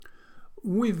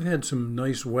We've had some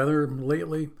nice weather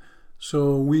lately,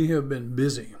 so we have been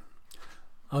busy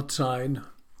outside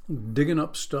digging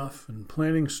up stuff and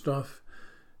planting stuff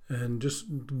and just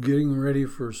getting ready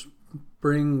for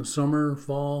spring, summer,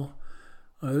 fall.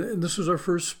 And this was our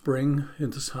first spring in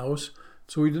this house,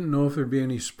 so we didn't know if there'd be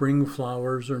any spring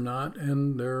flowers or not,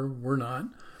 and there were not.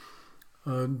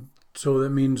 So that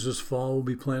means this fall we'll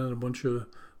be planting a bunch of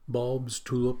bulbs,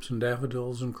 tulips and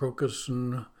daffodils and crocus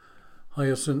and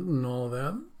hyacinth and all of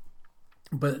that.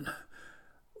 But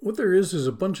what there is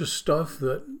a bunch of stuff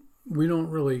that we don't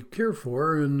really care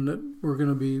for and that we're going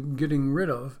to be getting rid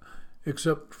of,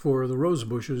 except for the rose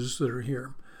bushes that are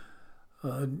here.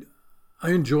 I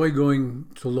enjoy going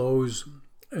to Lowe's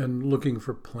and looking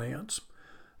for plants.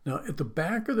 Now, at the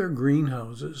back of their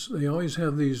greenhouses, they always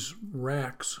have these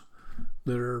racks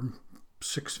that are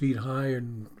 6 feet high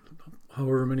and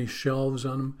however many shelves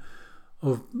on them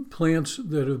of plants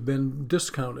that have been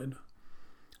discounted.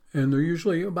 And they're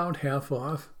usually about half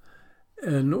off.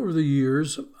 And over the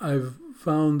years, I've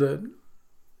found that,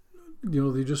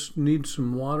 they just need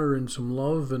some water and some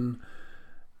love. And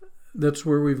that's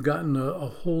where we've gotten a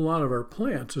whole lot of our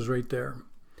plants is right there.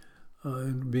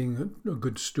 Being a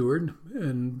good steward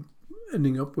and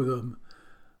ending up with a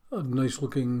nice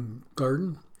looking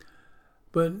garden.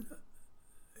 But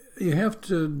you have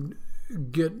to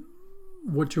get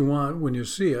what you want when you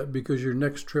see it, because your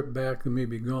next trip back may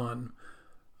be gone.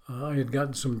 I had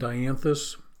gotten some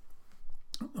dianthus,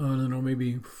 I don't know,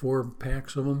 maybe 4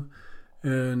 packs of them,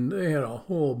 and they had a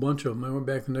whole bunch of them. I went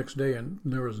back the next day and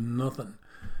there was nothing.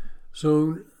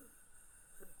 So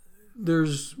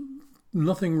there's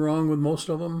nothing wrong with most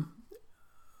of them,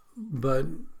 but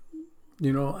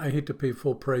I hate to pay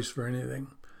full price for anything.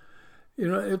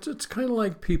 It's kind of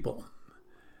like people.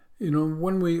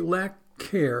 When we lack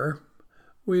care,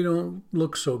 we don't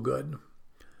look so good.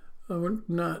 We're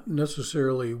not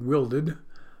necessarily wilted,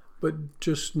 but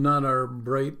just not our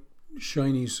bright,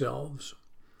 shiny selves.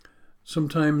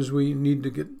 Sometimes we need to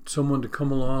get someone to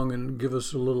come along and give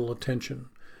us a little attention.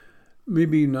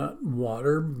 Maybe not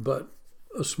water, but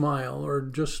a smile, or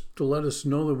just to let us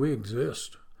know that we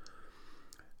exist.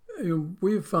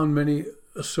 We've found many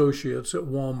associates at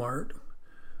Walmart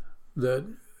that,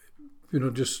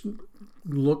 just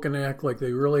look and act like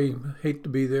they really hate to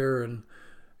be there, and,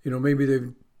 maybe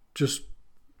they've just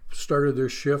started their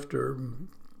shift, or,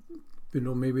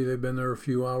 maybe they've been there a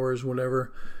few hours,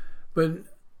 whatever. But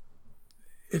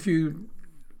if you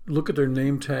look at their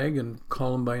name tag and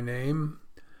call them by name,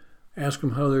 ask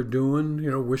them how they're doing,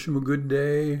 wish them a good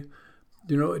day,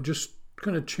 it just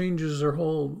kind of changes their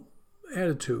whole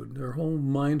attitude, their whole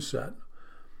mindset.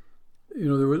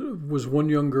 There was one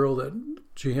young girl that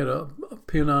she had a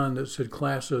pin on that said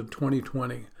class of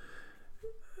 2020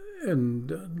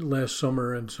 and last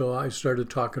summer. And so I started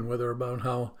talking with her about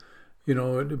how, it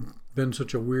had been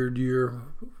such a weird year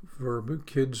for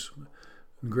kids,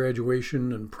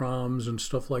 graduation and proms and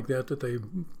stuff like that they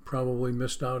probably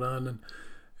missed out on,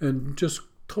 and just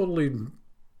totally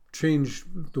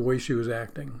changed the way she was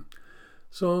acting.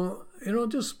 So,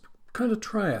 just kind of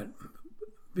try it,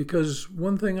 because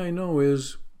one thing I know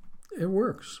is it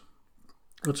works.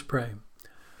 Let's pray.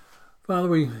 Father,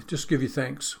 we just give you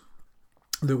thanks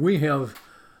that we have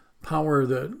power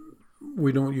that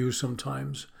we don't use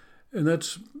sometimes, and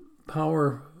that's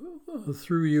power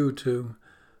through you to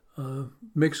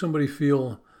make somebody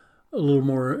feel a little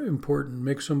more important,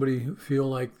 make somebody feel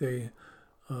like they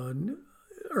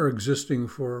are existing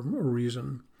for a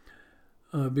reason,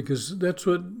 because that's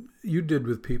what you did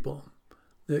with people,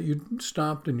 that you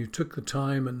stopped and you took the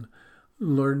time, and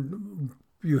Lord,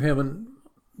 you haven't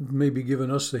maybe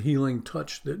given us the healing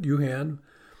touch that you had,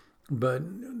 but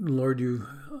Lord, you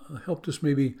helped us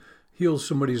maybe heal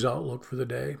somebody's outlook for the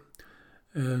day.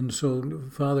 And so,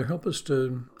 Father, help us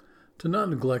to not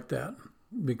neglect that,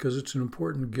 because it's an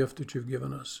important gift that you've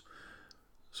given us.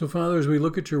 So, Father, as we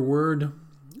look at your word,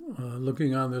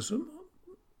 looking on this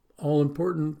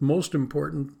all-important, most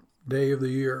important day of the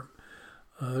year,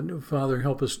 Father,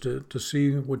 help us to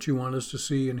see what you want us to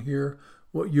see and hear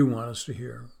what you want us to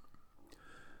hear.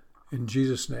 In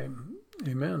Jesus' name,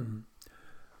 amen.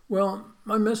 Well,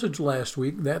 my message last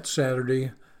week, that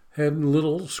Saturday, had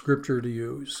little scripture to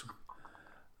use.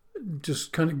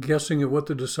 Just kind of guessing at what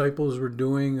the disciples were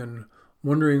doing and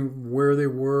wondering where they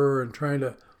were and trying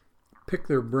to pick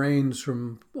their brains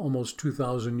from almost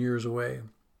 2,000 years away.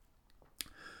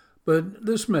 But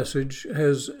this message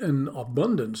has an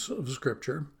abundance of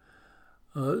scripture,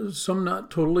 some not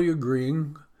totally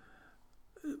agreeing,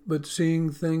 but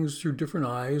seeing things through different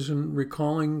eyes and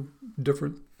recalling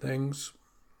different things,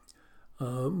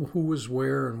 who was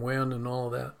where and when and all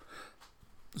of that.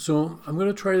 So I'm going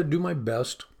to try to do my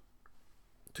best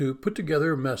to put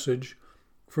together a message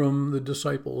from the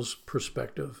disciples'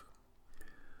 perspective.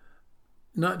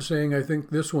 Not saying I think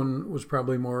this one was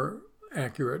probably more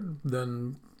accurate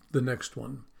than the next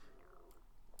one.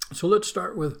 So let's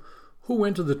start with who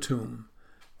went to the tomb.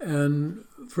 And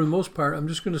for the most part, I'm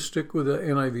just going to stick with the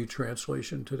NIV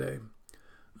translation today.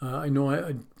 I know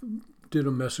I did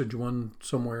a message one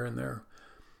somewhere in there.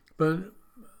 But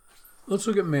let's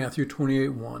look at Matthew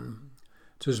 28:1.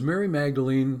 It says, Mary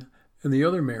Magdalene and the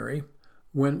other Mary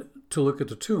went to look at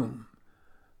the tomb.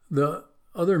 The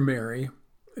other Mary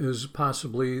is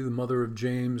possibly the mother of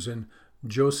James and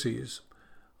Joses.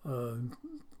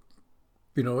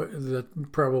 That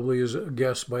probably is a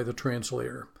guess by the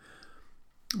translator.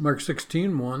 Mark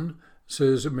 16:1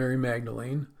 says Mary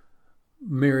Magdalene,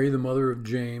 Mary, the mother of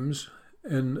James,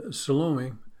 and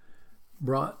Salome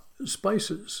brought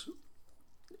spices.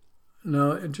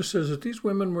 Now, it just says that these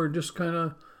women were just kind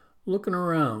of looking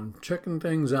around, checking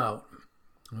things out.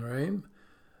 All right?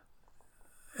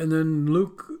 And then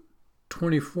Luke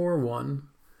 24:1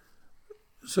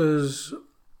 says,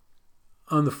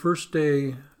 on the first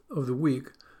day of the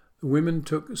week, the women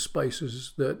took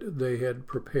spices that they had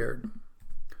prepared.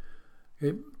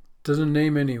 It doesn't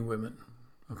name any women.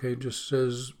 Okay, it just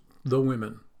says the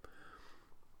women.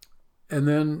 And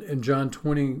then in John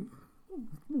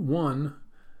 21,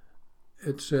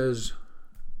 it says,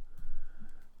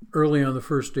 early on the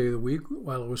first day of the week,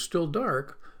 while it was still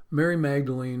dark, Mary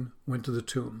Magdalene went to the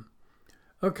tomb.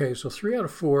 Okay, so 3 out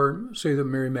of 4 say that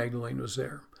Mary Magdalene was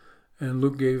there, and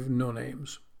Luke gave no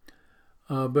names.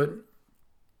 But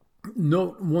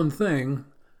note one thing,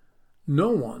 no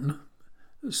one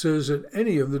says that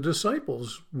any of the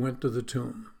disciples went to the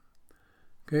tomb.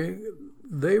 Okay,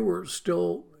 they were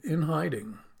still in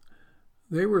hiding.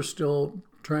 They were still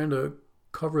trying to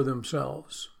cover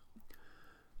themselves.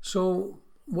 So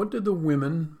what did the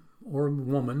women or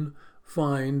woman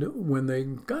find when they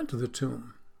got to the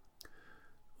tomb?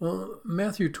 Well,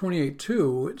 Matthew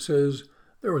 28:2, it says,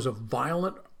 there was a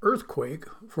violent earthquake,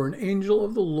 for an angel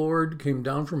of the Lord came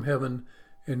down from heaven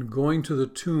and going to the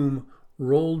tomb,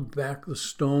 rolled back the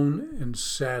stone and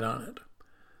sat on it.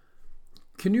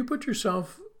 Can you put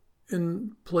yourself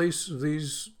in place of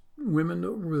these women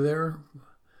that were there?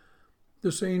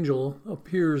 This angel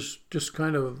appears just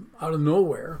kind of out of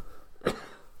nowhere,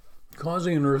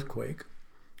 causing an earthquake,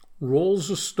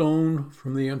 rolls a stone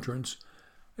from the entrance,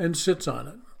 and sits on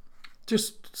it.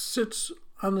 Just sits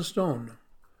on the stone.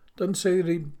 Doesn't say that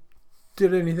he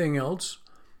did anything else,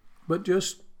 but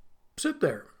just sit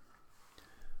there.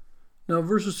 Now,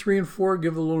 verses 3 and 4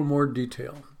 give a little more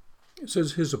detail. It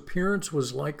says, his appearance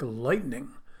was like lightning,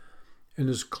 and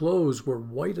his clothes were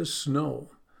white as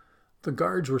snow. The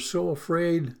guards were so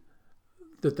afraid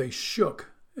that they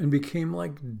shook and became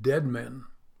like dead men.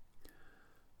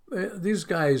 These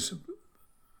guys,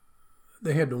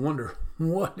 they had to wonder,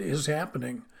 what is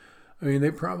happening? I mean,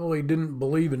 they probably didn't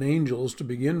believe in angels to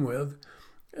begin with.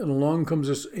 And along comes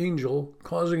this angel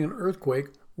causing an earthquake,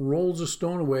 rolls a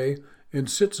stone away and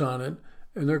sits on it.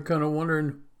 And they're kind of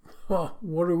wondering, well,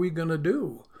 what are we going to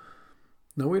do?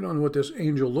 Now, we don't know what this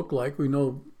angel looked like. We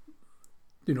know,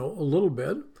 a little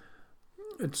bit.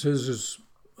 It says his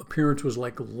appearance was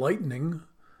like lightning.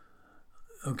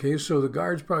 Okay, so the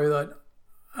guards probably thought,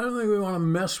 I don't think we want to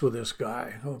mess with this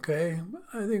guy, okay?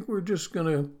 I think we're just going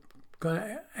to kind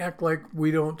of act like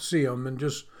we don't see him and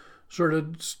just sort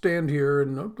of stand here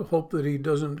and hope that he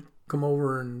doesn't come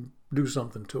over and do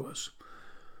something to us.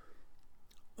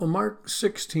 Well, Mark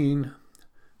 16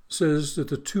 says that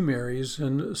the two Marys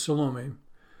and Salome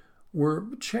were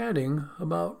chatting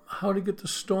about how to get the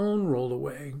stone rolled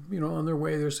away. On their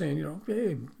way, they're saying,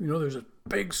 hey, there's a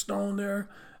big stone there,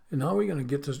 and how are we going to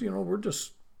get this? We're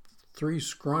just 3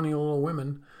 scrawny little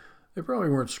women. They probably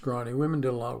weren't scrawny. Women did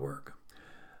a lot of work.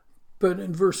 But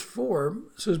in verse 4,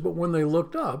 it says, but when they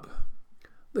looked up,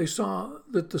 they saw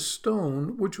that the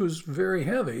stone, which was very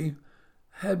heavy,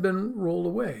 had been rolled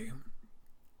away.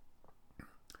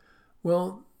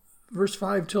 Well, verse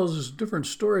 5 tells us a different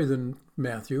story than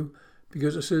Matthew,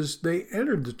 because it says they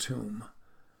entered the tomb.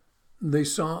 They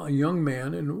saw a young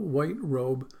man in a white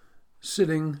robe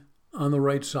sitting on the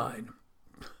right side.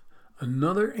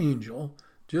 Another angel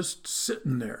just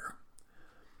sitting there.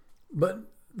 But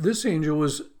this angel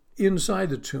was inside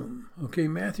the tomb. Okay,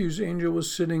 Matthew's angel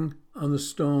was sitting on the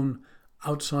stone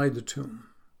outside the tomb.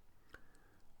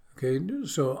 Okay,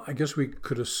 so I guess we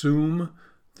could assume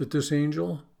that this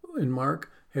angel in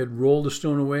Mark had rolled the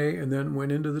stone away and then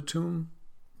went into the tomb.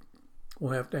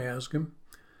 We'll have to ask him.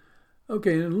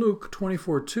 Okay, and Luke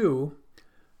 24:2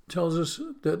 tells us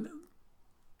that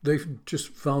they just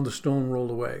found the stone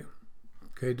rolled away.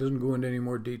 Okay, it doesn't go into any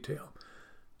more detail.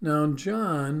 Now in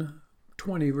John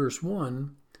 20, verse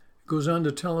 1, it goes on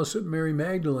to tell us that Mary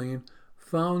Magdalene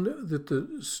found that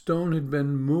the stone had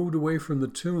been moved away from the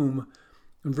tomb.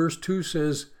 And verse 2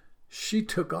 says, she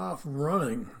took off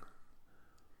running.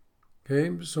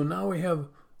 Okay, so now we have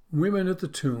women at the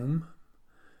tomb.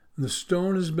 The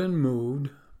stone has been moved.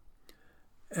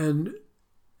 And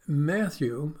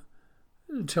Matthew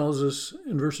tells us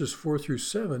in verses 4 through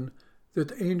 7 that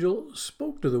the angel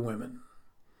spoke to the women.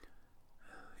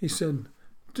 He said,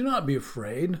 do not be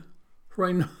afraid, for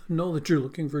I know that you're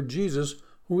looking for Jesus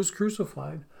who was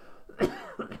crucified.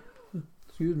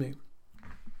 Excuse me.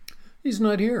 He's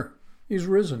not here. He's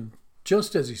risen,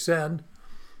 just as he said.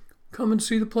 Come and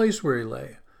see the place where he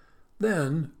lay.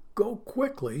 Then go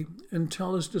quickly and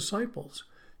tell his disciples,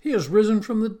 he has risen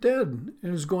from the dead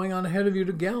and is going on ahead of you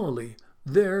to Galilee.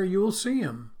 There you will see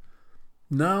him.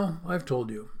 Now I've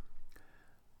told you.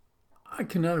 I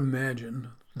cannot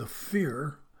imagine the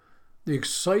fear, the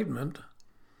excitement,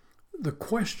 the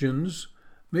questions,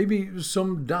 maybe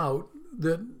some doubt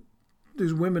that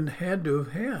these women had to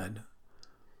have had.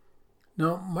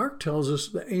 Now, Mark tells us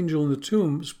the angel in the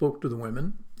tomb spoke to the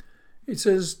women. He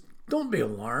says, don't be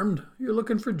alarmed. You're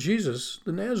looking for Jesus,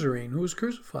 the Nazarene, who was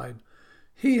crucified.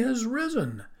 He has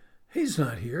risen. He's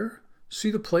not here. See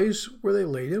the place where they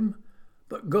laid him?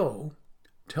 But go,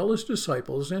 tell his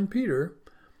disciples and Peter,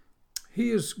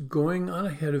 he is going on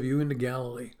ahead of you into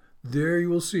Galilee. There you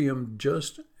will see him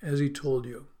just as he told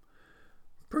you.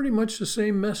 Pretty much the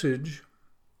same message,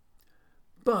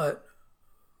 but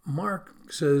Mark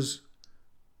says,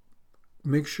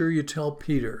 make sure you tell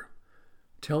Peter.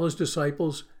 Tell his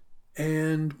disciples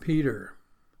and Peter.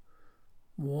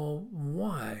 Well,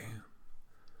 why?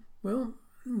 Well,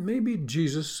 maybe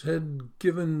Jesus had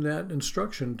given that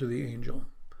instruction to the angel.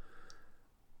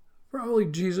 Probably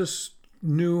Jesus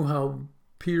knew how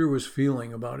Peter was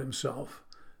feeling about himself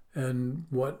and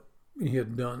what he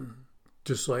had done,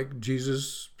 just like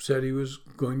Jesus said he was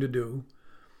going to do.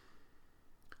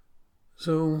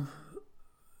 So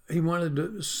he wanted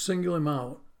to single him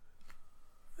out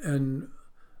and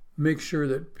make sure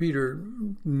that Peter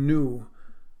knew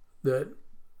that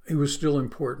he was still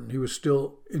important. He was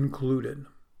still included.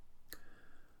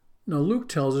 Now Luke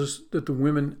tells us that the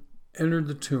women entered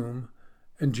the tomb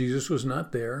and Jesus was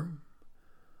not there.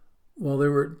 While they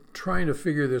were trying to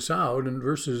figure this out, in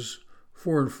verses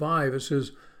 4 and 5, it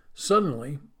says,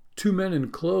 suddenly 2 men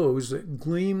in clothes that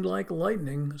gleamed like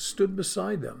lightning stood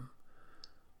beside them.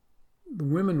 The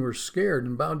women were scared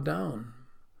and bowed down.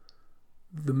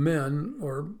 The men,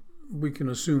 or we can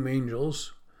assume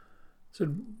angels,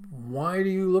 said, why do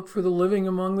you look for the living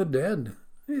among the dead?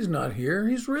 He's not here.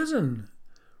 He's risen.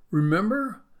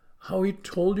 Remember how he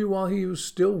told you while he was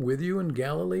still with you in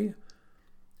Galilee?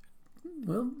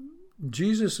 Well,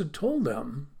 Jesus had told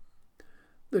them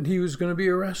that he was going to be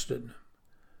arrested.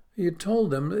 He had told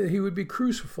them that he would be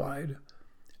crucified.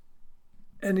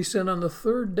 And he said, on the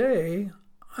third day,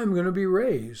 I'm going to be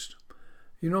raised.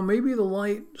 You know, maybe the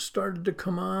light started to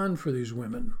come on for these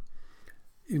women.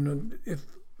 You know, if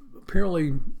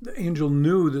apparently the angel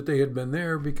knew that they had been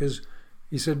there because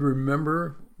he said,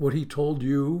 remember what he told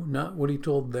you, not what he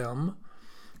told them.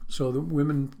 So the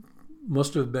women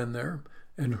must have been there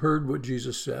and heard what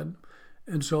Jesus said.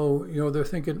 And so, you know, they're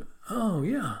thinking, oh,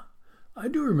 yeah, I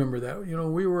do remember that. You know,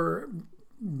 we were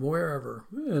wherever,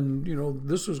 and, you know,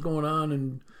 this was going on,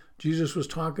 and Jesus was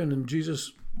talking, and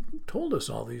Jesus told us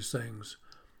all these things.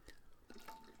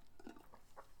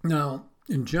 Now,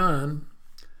 in John,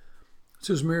 it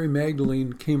says Mary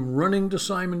Magdalene came running to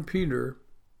Simon Peter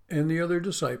and the other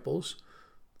disciples,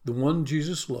 the one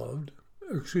Jesus loved,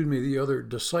 the other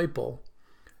disciple,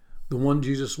 the one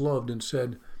Jesus loved, and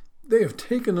said, they have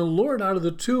taken the Lord out of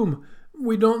the tomb.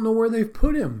 We don't know where they've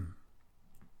put him.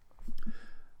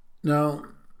 Now,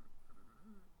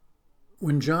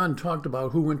 when John talked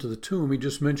about who went to the tomb, he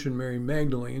just mentioned Mary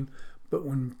Magdalene. But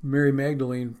when Mary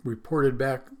Magdalene reported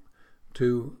back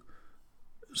to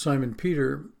Simon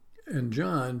Peter and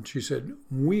John, she said,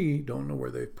 we don't know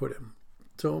where they've put him.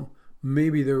 So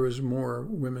maybe there was more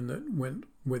women that went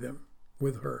with him,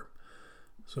 with her.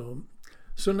 So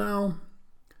now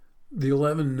the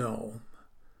 11 know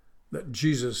that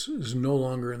Jesus is no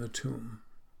longer in the tomb,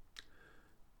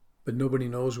 but nobody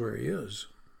knows where he is.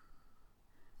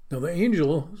 Now the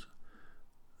angels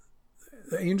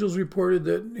reported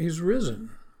that he's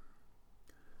risen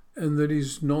and that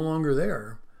he's no longer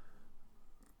there,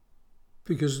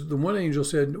 because the one angel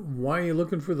said, why are you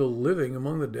looking for the living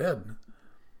among the dead?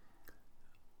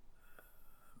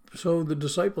 So the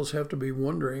disciples have to be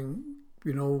wondering,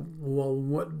 you know, well,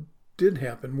 what did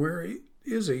happen. Where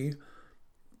is he?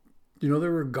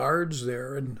 There were guards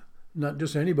there, and not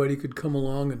just anybody could come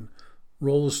along and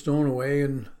roll the stone away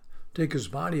and take his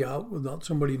body out without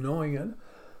somebody knowing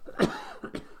it.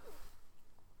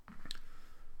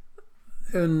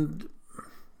 And,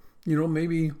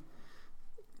 maybe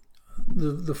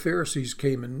the Pharisees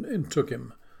came and took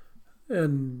him.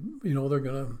 And, they're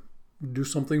going to do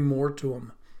something more to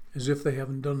him, as if they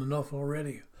haven't done enough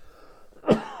already.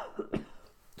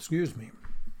 Excuse me.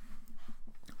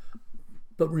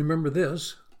 But remember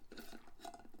this,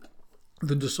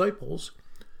 the disciples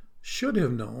should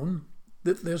have known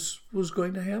that this was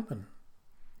going to happen.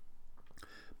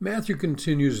 Matthew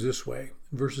continues this way,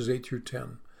 verses 8 through 10. It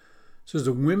says,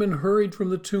 the women hurried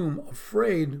from the tomb,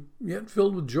 afraid, yet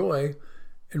filled with joy,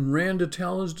 and ran to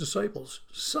tell his disciples.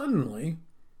 Suddenly,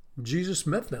 Jesus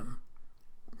met them.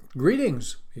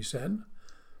 Greetings, he said.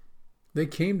 They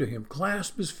came to him,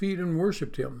 clasped his feet, and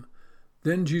worshipped him.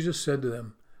 Then Jesus said to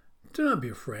them, do not be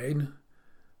afraid.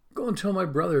 Go and tell my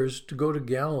brothers to go to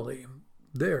Galilee.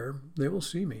 There they will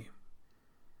see me.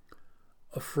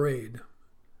 Afraid,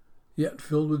 yet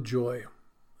filled with joy.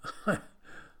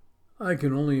 I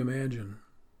can only imagine.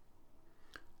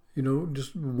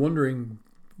 Just wondering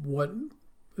what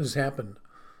has happened.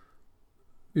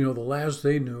 The last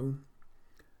they knew,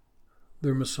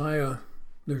 their Messiah,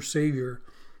 their Savior,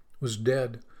 was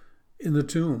dead in the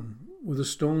tomb with a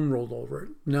stone rolled over it.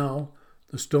 Now,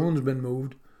 the stone's been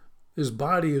moved, his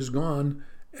body is gone,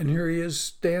 and here he is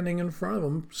standing in front of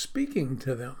them, speaking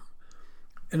to them.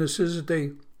 And it says that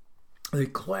they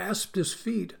clasped his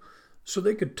feet so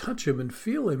they could touch him and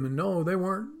feel him and know they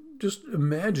weren't just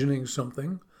imagining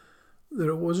something, that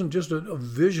it wasn't just a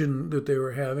vision that they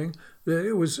were having, that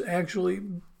it was actually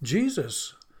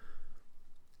Jesus.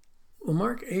 Well,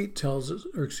 Mark in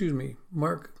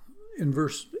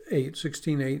verse 8,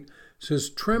 16:8 says,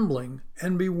 trembling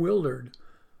and bewildered,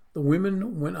 the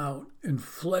women went out and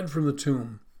fled from the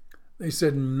tomb. They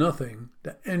said nothing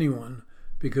to anyone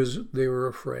because they were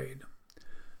afraid.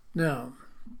 Now,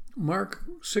 Mark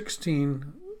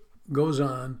 16 goes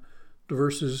on to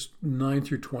verses 9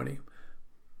 through 20.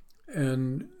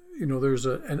 And, there's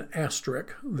an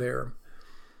asterisk there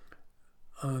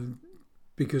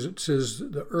because it says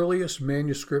the earliest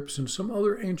manuscripts and some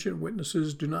other ancient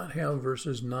witnesses do not have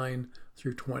verses 9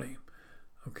 through 20.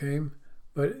 Okay?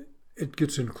 But it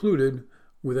gets included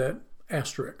with that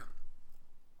asterisk.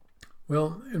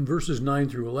 Well, in verses 9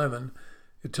 through 11,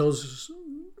 it tells us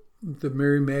that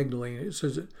Mary Magdalene, it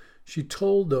says that she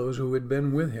told those who had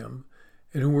been with him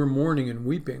and who were mourning and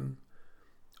weeping,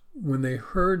 when they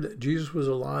heard that Jesus was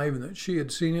alive and that she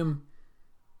had seen him,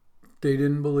 they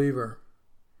didn't believe her.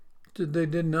 They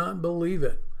did not believe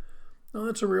it. Now,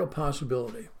 that's a real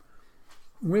possibility.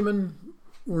 Women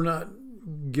were not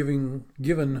given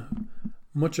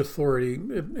much authority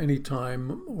at any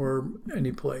time or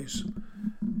any place.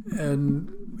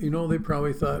 And, they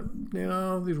probably thought,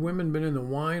 these women been in the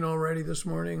wine already this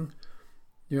morning.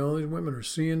 These women are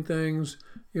seeing things.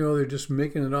 They're just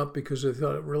making it up because they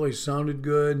thought it really sounded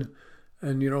good.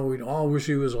 And, we'd all wish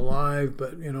he was alive,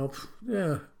 but, we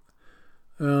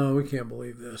can't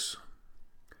believe this.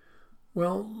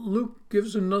 Well, Luke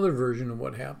gives another version of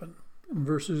what happened. In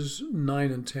verses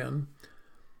 9 and 10,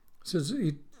 it says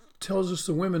he tells us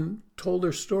the women told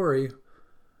their story,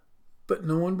 but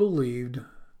no one believed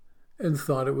and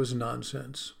thought it was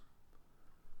nonsense.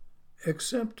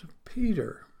 Except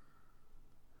Peter.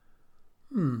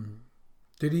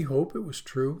 Did he hope it was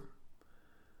true?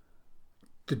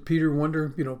 Did Peter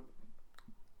wonder,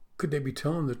 could they be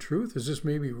telling the truth? Is this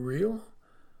maybe real?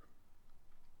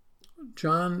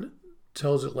 John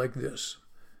tells it like this,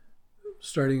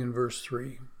 starting in verse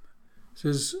 3. It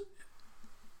says,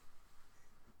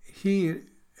 he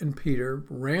and Peter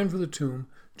ran for the tomb.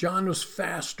 John was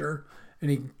faster, and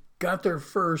he got there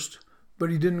first,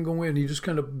 but he didn't go in. He just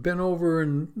kind of bent over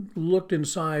and looked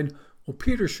inside. Well,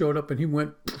 Peter showed up, and he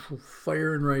went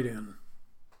firing right in.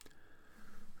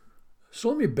 So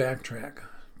let me backtrack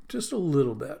just a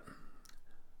little bit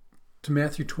to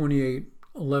Matthew 28,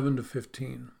 11 to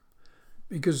 15,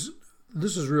 because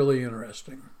this is really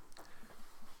interesting.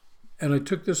 And I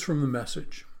took this from the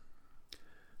Message.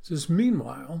 It says,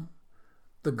 meanwhile,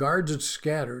 the guards had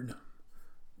scattered,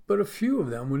 but a few of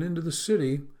them went into the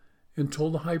city and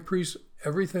told the high priest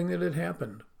everything that had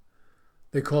happened.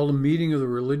 They called a meeting of the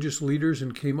religious leaders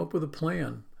and came up with a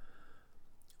plan.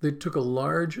 They took a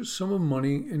large sum of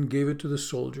money and gave it to the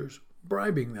soldiers,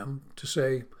 bribing them to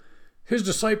say, his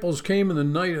disciples came in the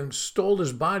night and stole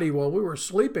his body while we were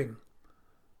sleeping.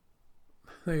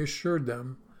 They assured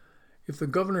them, if the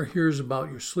governor hears about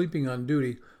your sleeping on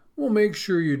duty, we'll make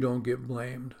sure you don't get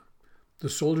blamed. The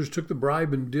soldiers took the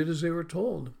bribe and did as they were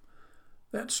told.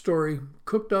 That story,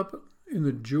 cooked up in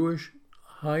the Jewish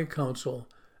High Council,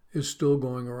 is still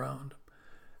going around.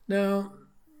 Now,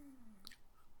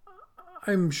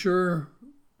 I'm sure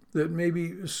that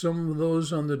maybe some of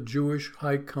those on the Jewish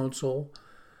High Council,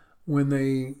 when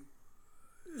they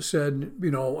said,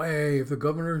 hey, if the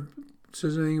governor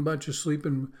says anything about you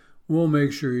sleeping, we'll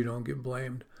make sure you don't get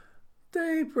blamed,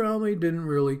 they probably didn't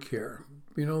really care.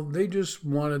 They just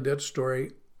wanted that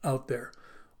story out there.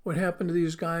 What happened to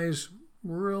these guys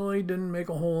really didn't make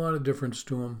a whole lot of difference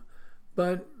to them.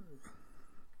 But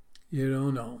you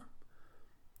don't know.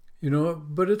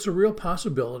 But it's a real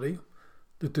possibility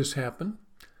that this happened,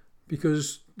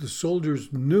 because the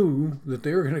soldiers knew that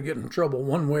they were going to get in trouble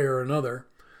one way or another.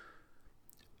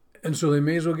 And so they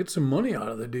may as well get some money out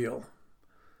of the deal.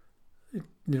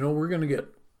 We're going to get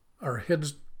our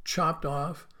heads chopped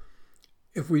off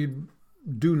if we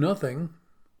do nothing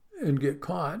and get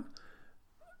caught,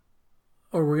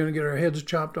 or we're going to get our heads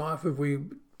chopped off if we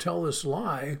tell this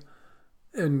lie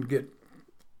and get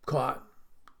caught.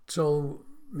 So,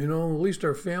 at least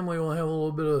our family will have a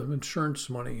little bit of insurance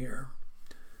money here.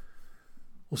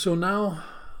 Well, so now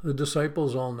the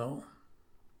disciples all know,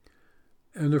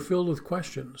 and they're filled with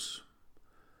questions.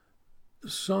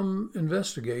 Some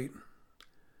investigate,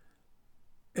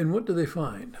 and what do they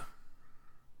find?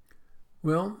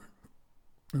 Well,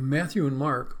 Matthew and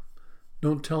Mark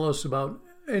don't tell us about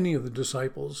any of the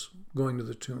disciples going to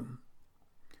the tomb.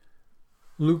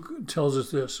 Luke tells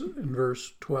us this in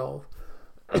verse 12.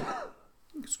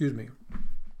 Excuse me.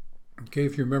 Okay,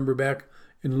 if you remember back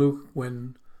in Luke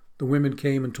when the women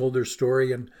came and told their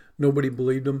story and nobody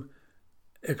believed them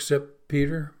except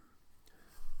Peter.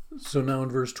 So now in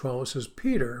verse 12 it says,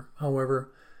 Peter,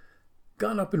 however,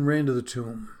 got up and ran to the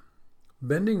tomb.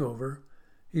 Bending over,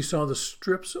 he saw the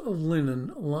strips of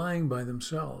linen lying by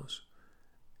themselves,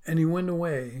 and he went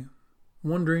away,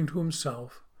 wondering to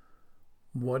himself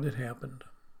what had happened.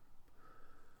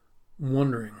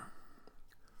 Wondering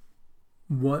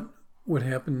what would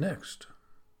happen next.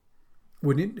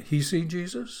 Wouldn't he see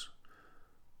Jesus?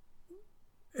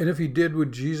 And if he did,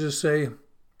 would Jesus say,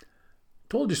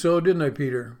 told you so, didn't I,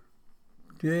 Peter?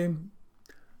 Okay.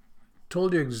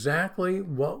 Told you exactly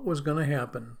what was going to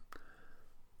happen.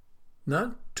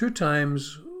 Not 2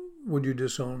 times would you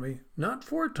disown me, not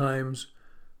 4 times,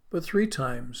 but 3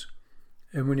 times.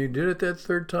 And when you did it that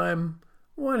 3rd time,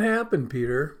 what happened,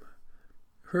 Peter?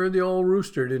 Heard the old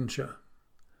rooster, didn't you?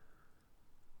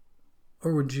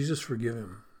 Or would Jesus forgive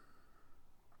him?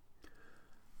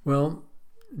 Well,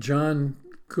 John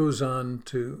goes on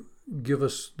to give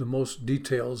us the most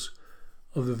details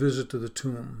of the visit to the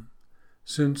tomb,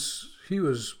 since he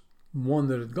was one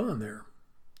that had gone there.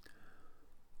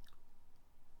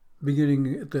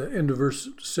 Beginning at the end of verse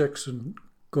 6 and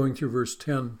going through verse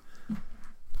 10.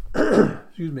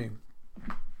 Excuse me.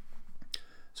 It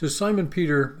says, Simon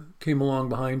Peter came along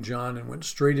behind John and went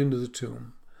straight into the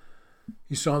tomb.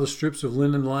 He saw the strips of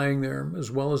linen lying there,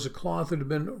 as well as a cloth that had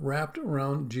been wrapped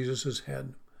around Jesus'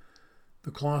 head.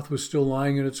 The cloth was still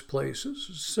lying in its place,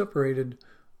 separated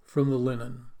from the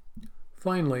linen.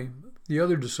 Finally, the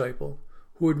other disciple,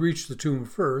 who had reached the tomb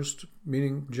first,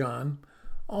 meaning John,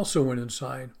 also went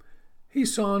inside. He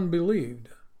saw and believed.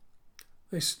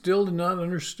 They still did not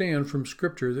understand from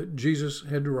Scripture that Jesus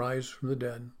had to rise from the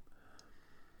dead.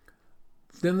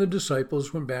 Then the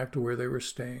disciples went back to where they were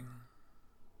staying.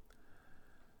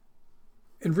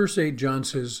 In verse 8, John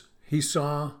says, he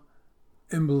saw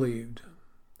and believed.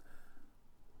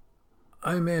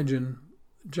 I imagine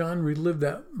John relived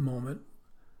that moment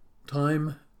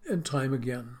time and time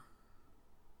again.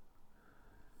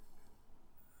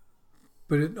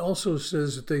 But it also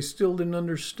says that they still didn't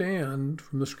understand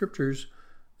from the Scriptures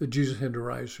that Jesus had to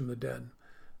rise from the dead.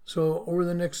 So over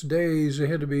the next days, they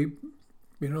had to be,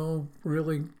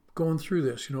 really going through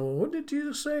this. What did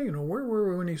Jesus say? Where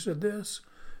were we when he said this?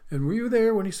 And were you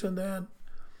there when he said that?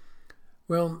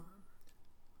 Well,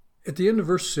 at the end of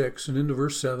verse 6 and into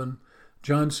verse 7,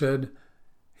 John said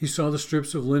he saw the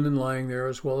strips of linen lying there,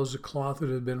 as well as the cloth that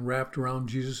had been wrapped around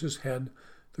Jesus' head.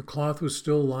 The cloth was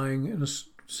still lying in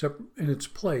its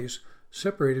place,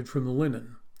 separated from the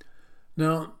linen.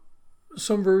 Now,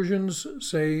 some versions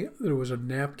say that it was a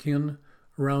napkin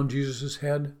around Jesus'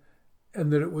 head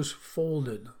and that it was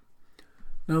folded.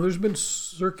 Now, there's been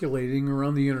circulating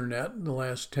around the internet in the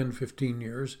last 10, 15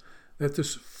 years that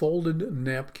this folded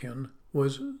napkin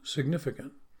was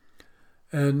significant.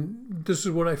 And this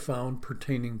is what I found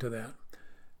pertaining to that.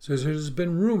 It says, it has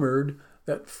been rumored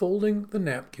that folding the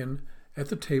napkin at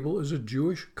the table is a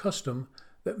Jewish custom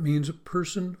that means a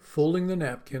person folding the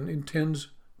napkin intends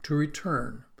to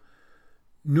return.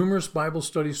 Numerous Bible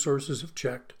study sources have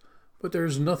checked, but there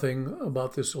is nothing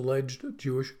about this alleged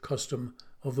Jewish custom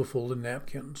of the folded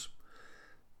napkins.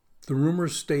 The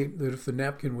rumors state that if the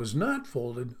napkin was not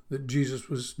folded, that Jesus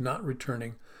was not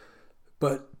returning,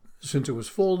 but since it was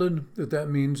folded, that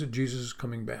means that Jesus is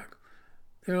coming back.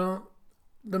 Doesn't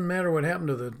matter what happened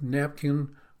to the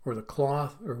napkin or the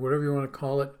cloth or whatever you want to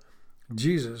call it,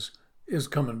 Jesus is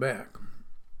coming back.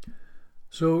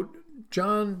 So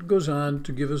John goes on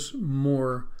to give us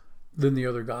more than the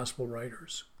other gospel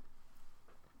writers.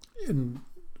 In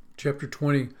chapter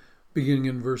 20, beginning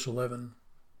in verse 11.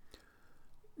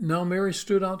 Now Mary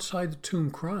stood outside the tomb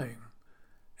crying.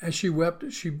 As she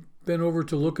wept, she bent over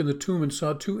to look in the tomb and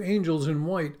saw two angels in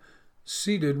white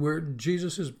seated where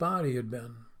Jesus' body had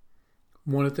been,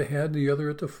 one at the head, the other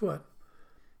at the foot.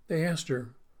 They asked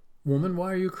her, "Woman,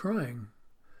 why are you crying?"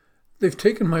 "They've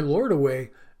taken my Lord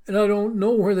away, and I don't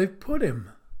know where they've put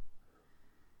him."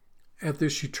 At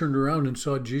this, she turned around and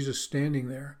saw Jesus standing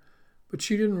there, but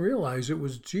she didn't realize it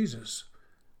was Jesus.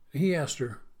 He asked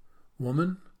her,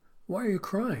 "Woman, why are you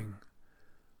crying?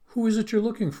 Who is it you're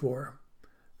looking for?"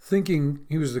 Thinking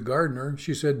he was the gardener,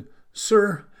 she said,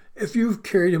 "Sir, if you've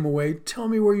carried him away, tell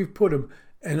me where you've put him,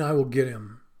 and I will get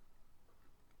him."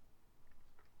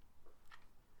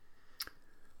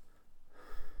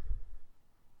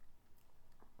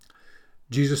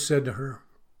 Jesus said to her,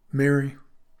 "Mary."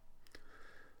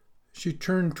 She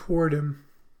turned toward him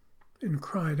and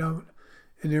cried out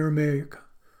in Aramaic,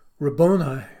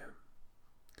 "Rabboni."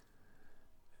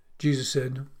 Jesus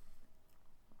said,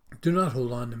 "Do not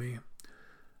hold on to me,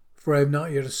 for I have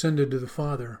not yet ascended to the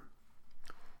Father.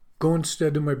 Go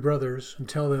instead to my brothers and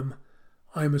tell them,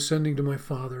 I am ascending to my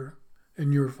Father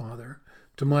and your Father,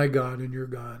 to my God and your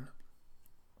God."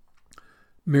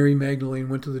 Mary Magdalene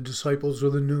went to the disciples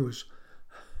with the news,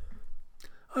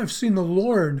 "I've seen the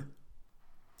Lord."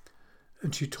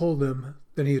 And she told them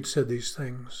that he had said these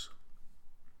things.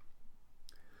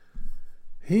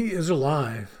 He is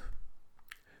alive.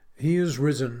 He is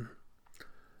risen.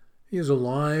 He is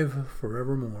alive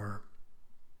forevermore.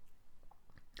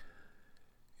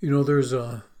 There's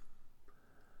a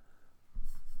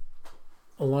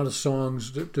lot of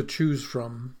songs to choose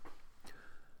from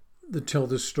that tell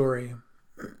this story.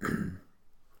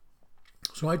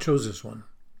 So I chose this one.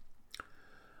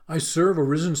 I serve a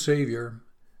risen Savior.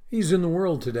 He's in the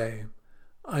world today.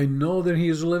 I know that he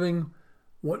is living,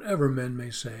 whatever men may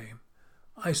say.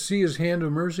 I see his hand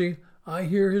of mercy. I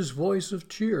hear his voice of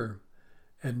cheer.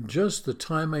 And just the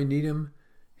time I need him,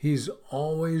 he's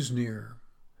always near.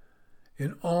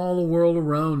 In all the world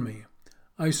around me,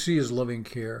 I see his loving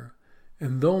care.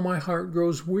 And though my heart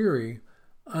grows weary,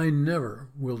 I never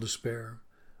will despair.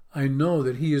 I know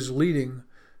that he is leading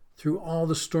through all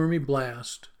the stormy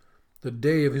blast. The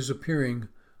day of his appearing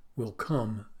will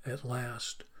come at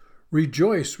last.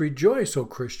 Rejoice, rejoice, O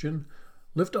Christian.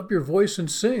 Lift up your voice and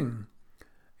sing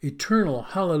eternal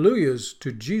hallelujahs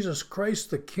to Jesus Christ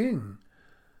the King,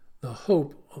 the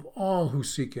hope of all who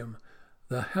seek him,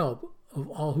 the help of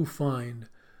all who find.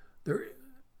 There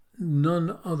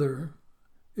none other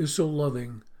is so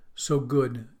loving, so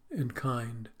good and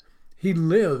kind. He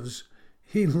lives.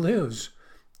 He lives.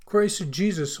 Christ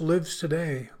Jesus lives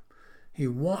today. He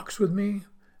walks with me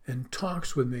and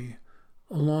talks with me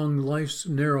along life's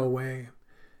narrow way.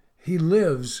 He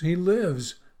lives,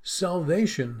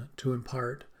 salvation to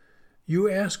impart. You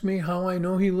ask me how I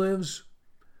know he lives?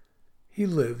 He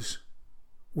lives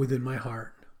within my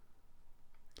heart.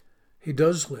 He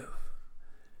does live.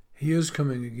 He is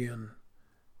coming again.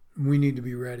 We need to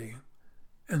be ready.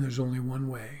 And there's only one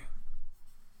way.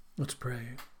 Let's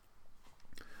pray.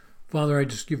 Father, I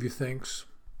just give you thanks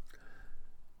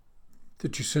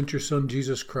that you sent your Son,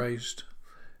 Jesus Christ,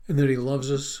 and that he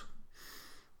loves us,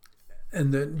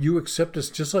 and that you accept us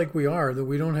just like we are, that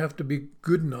we don't have to be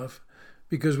good enough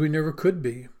because we never could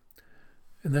be.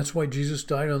 And that's why Jesus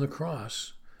died on the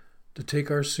cross, to take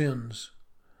our sins,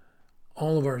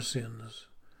 all of our sins,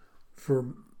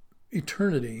 for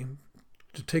eternity,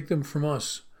 to take them from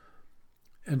us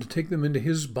and to take them into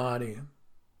his body.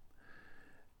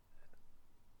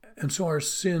 And so our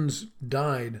sins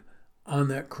died on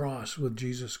that cross with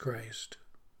Jesus Christ.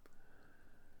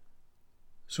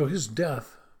 So his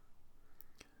death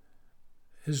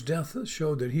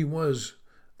showed that he was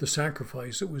the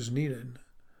sacrifice that was needed.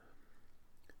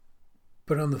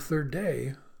 But on the third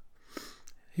day,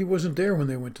 he wasn't there when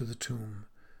they went to the tomb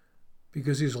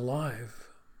because he's alive.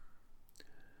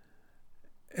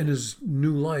 And his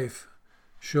new life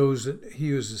shows that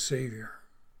he is the Savior.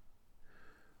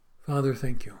 Father,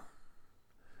 thank you.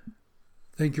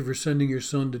 Thank you for sending your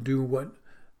Son to do what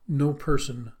no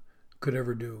person could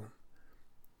ever do.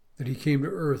 that he came to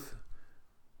earth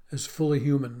as fully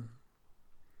human,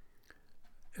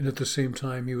 and at the same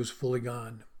time he was fully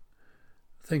God.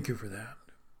 Thank you for that.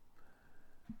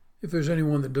 If there's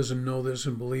anyone that doesn't know this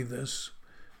and believe this,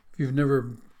 if you've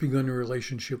never begun a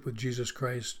relationship with Jesus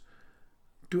Christ,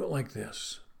 do it like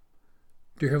this.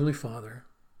 Dear Heavenly Father,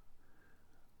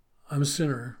 I'm a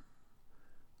sinner.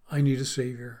 I need a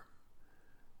Savior.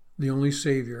 The only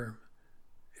Savior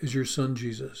is your Son,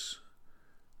 Jesus.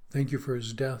 Thank you for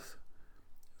his death.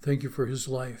 Thank you for his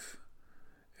life.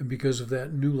 And because of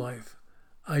that new life,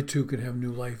 I too can have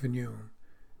new life in you.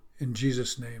 In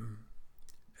Jesus' name,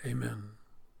 amen.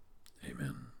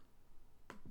 Amen.